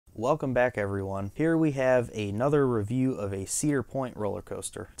Welcome back everyone. Here we have another review of a Cedar Point roller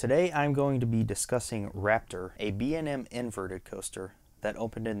coaster. Today I'm going to be discussing Raptor, a B&M Inverted coaster that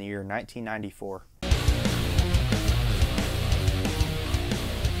opened in the year 1994.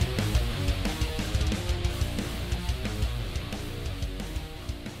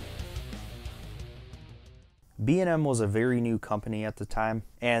 B&M was a very new company at the time,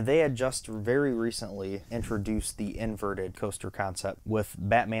 and they had just very recently introduced the inverted coaster concept with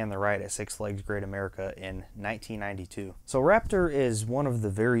Batman the Ride at Six Flags Great America in 1992. So Raptor is one of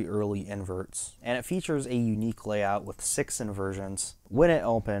the very early inverts, and it features a unique layout with 6 inversions. When it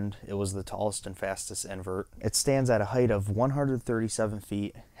opened, it was the tallest and fastest invert. It stands at a height of 137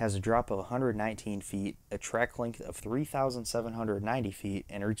 feet, has a drop of 119 feet, a track length of 3,790 feet,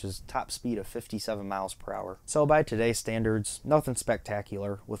 and reaches top speed of 57 miles per hour. So by today's standards, nothing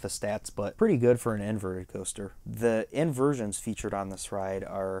spectacular with the stats, but pretty good for an inverted coaster. The inversions featured on this ride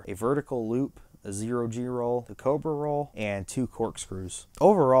are a vertical loop, a zero-G roll, the Cobra roll, and 2 corkscrews.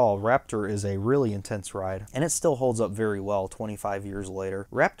 Overall, Raptor is a really intense ride, and it still holds up very well 25 years later.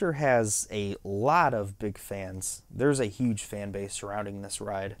 Raptor has a lot of big fans. There's a huge fan base surrounding this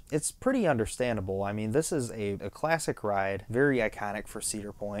ride. It's pretty understandable. I mean, this is a classic ride, very iconic for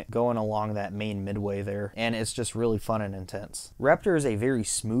Cedar Point, going along that main midway there, and it's just really fun and intense. Raptor is a very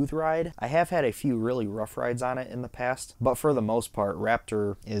smooth ride. I have had a few really rough rides on it in the past, but for the most part,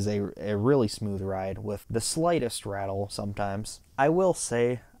 Raptor is a really smooth ride with the slightest rattle sometimes. I will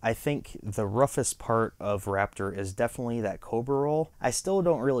say, I think the roughest part of Raptor is definitely that Cobra roll. I still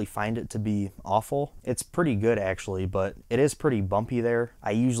don't really find it to be awful. It's pretty good actually, but it is pretty bumpy there.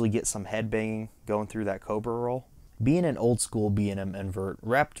 I usually get some head banging going through that Cobra roll. Being an old school B&M invert,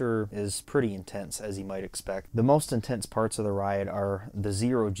 Raptor is pretty intense, as you might expect. The most intense parts of the ride are the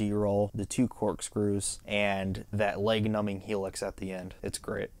zero-G roll, the 2 corkscrews, and that leg-numbing helix at the end. It's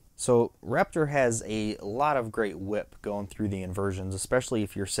great. So Raptor has a lot of great whip going through the inversions, especially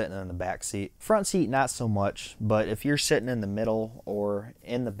if you're sitting in the back seat. Front seat, not so much, but if you're sitting in the middle or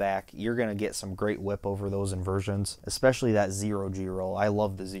in the back, you're going to get some great whip over those inversions, especially that zero-G roll. I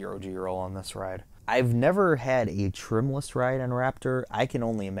love the zero-G roll on this ride. I've never had a trimless ride on Raptor. I can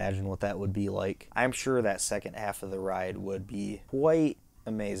only imagine what that would be like. I'm sure that second half of the ride would be quite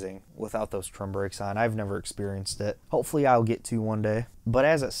amazing without those trim brakes on. I've never experienced it. Hopefully I'll get to one day. But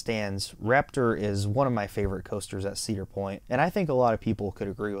as it stands, Raptor is one of my favorite coasters at Cedar Point, and I think a lot of people could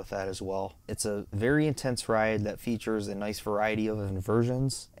agree with that as well. It's a very intense ride that features a nice variety of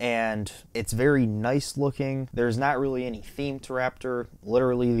inversions, and it's very nice looking. There's not really any theme to Raptor.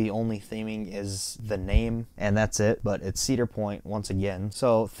 Literally the only theming is the name, and that's it, but it's Cedar Point once again.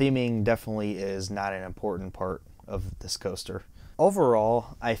 So theming definitely is not an important part of this coaster.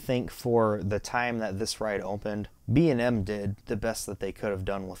 Overall, I think for the time that this ride opened, B&M did the best that they could have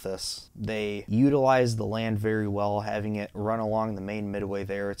done with this. They utilized the land very well, having it run along the main midway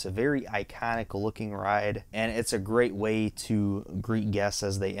there. It's a very iconic looking ride, and it's a great way to greet guests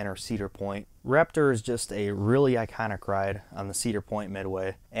as they enter Cedar Point. Raptor is just a really iconic ride on the Cedar Point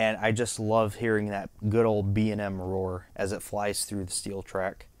midway, and I just love hearing that good old B&M roar as it flies through the steel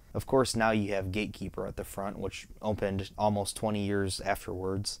track. Of course, now you have Gatekeeper at the front, which opened almost 20 years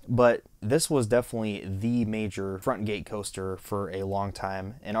afterwards. But this was definitely the major front gate coaster for a long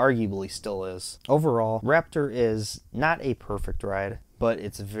time, and arguably still is. Overall, Raptor is not a perfect ride, but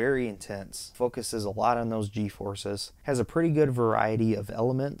it's very intense. Focuses a lot on those G-forces. Has a pretty good variety of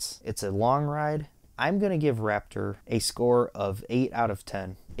elements. It's a long ride. I'm going to give Raptor a score of 8 out of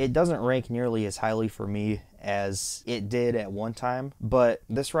 10. It doesn't rank nearly as highly for me as it did at one time, but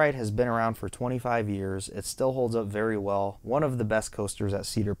this ride has been around for 25 years. It still holds up very well. One of the best coasters at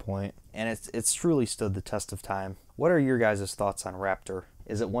Cedar Point, and it's truly stood the test of time. What are your guys' thoughts on Raptor?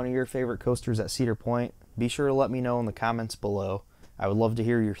 Is it one of your favorite coasters at Cedar Point? Be sure to let me know in the comments below. I would love to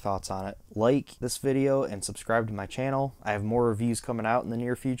hear your thoughts on it. Like this video and subscribe to my channel. I have more reviews coming out in the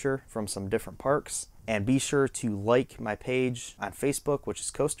near future from some different parks. And be sure to like my page on Facebook, which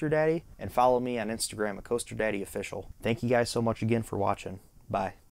is Coaster Daddy, and follow me on Instagram at Coaster Daddy Official. Thank you guys so much again for watching. Bye.